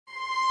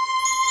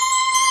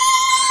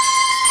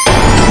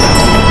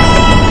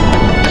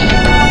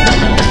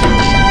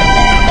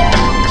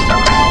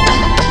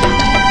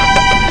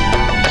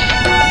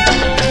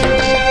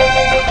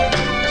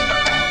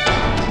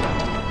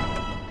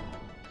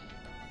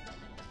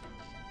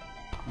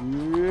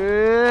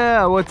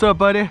Yeah, what's up,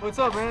 buddy? What's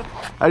up, man?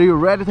 Are you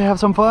ready to have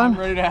some fun? I'm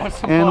ready to have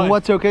some and fun. And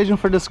what's the occasion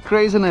for this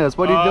craziness?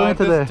 What are you doing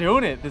today? Just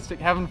doing it. Just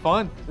having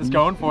fun. Just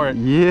going for it.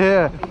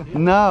 Yeah.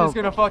 No. Just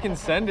gonna fucking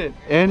send it.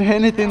 And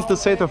anything to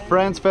say to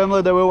friends,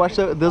 family that will watch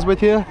this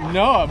with you?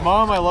 No,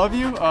 Mom, I love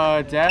you.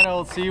 Dad,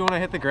 I'll see you when I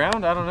hit the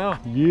ground. I don't know.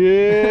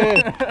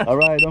 Yeah. All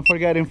right, don't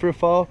forget in free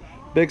fall.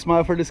 Big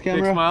smile for this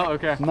camera. Big smile,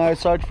 okay.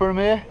 Nice start for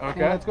me. Okay. And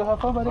let's go have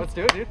fun, buddy. Let's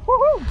do it, dude.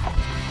 Woohoo!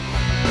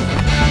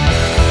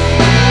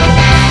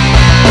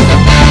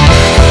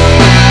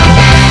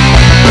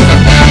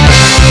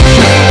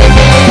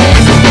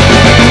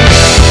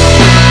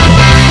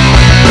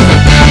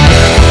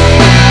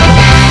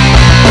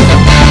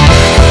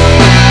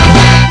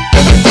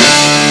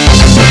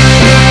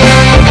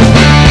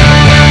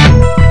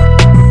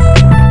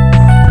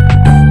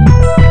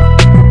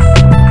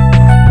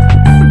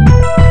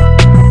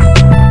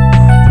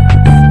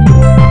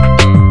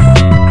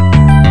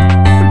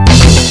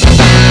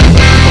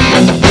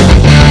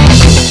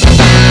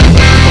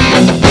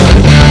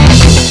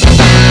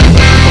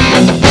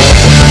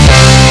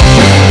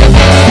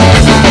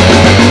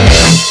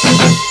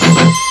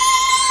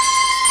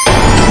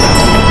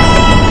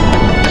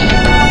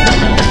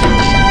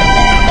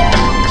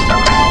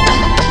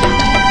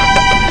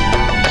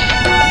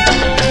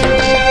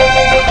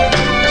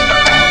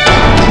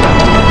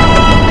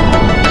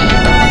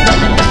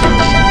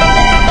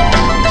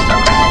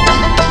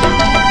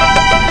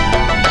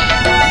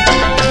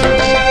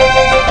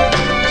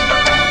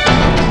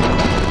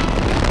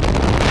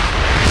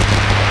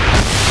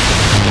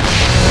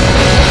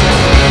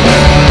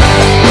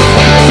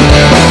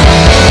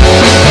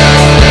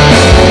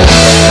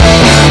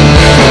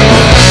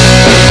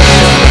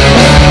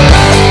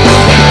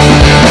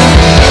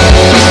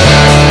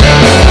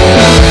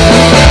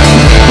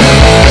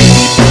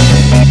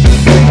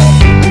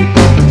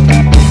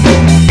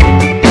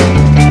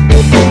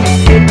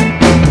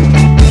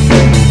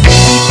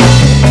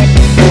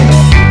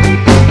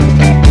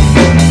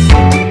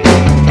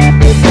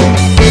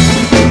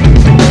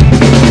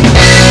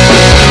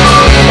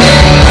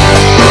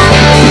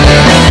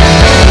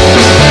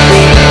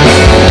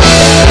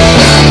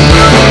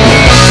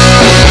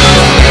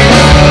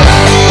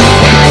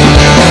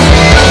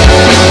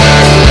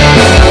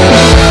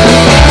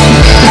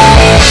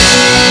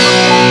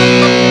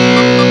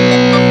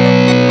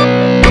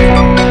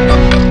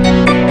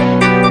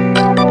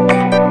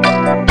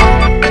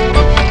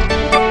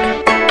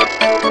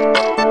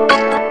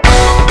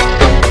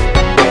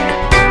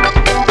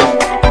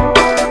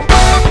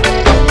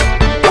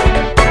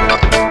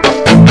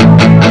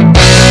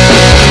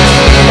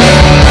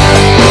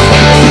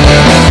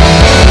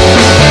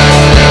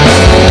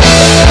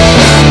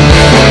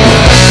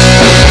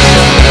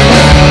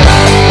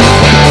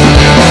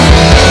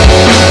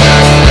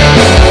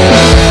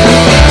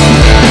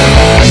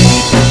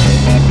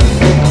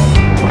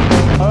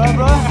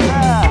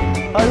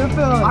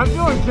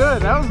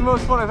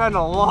 I've had in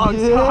a long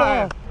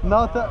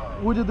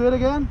time. Would you do it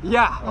again?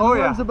 Yeah. And oh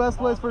yeah. Where's the best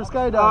place for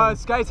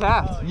skydiving? Skydive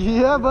Taft.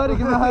 Yeah, buddy.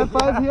 Give me a high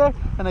five here.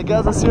 And I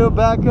guess I'll see you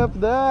back up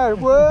there.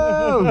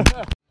 Whoa.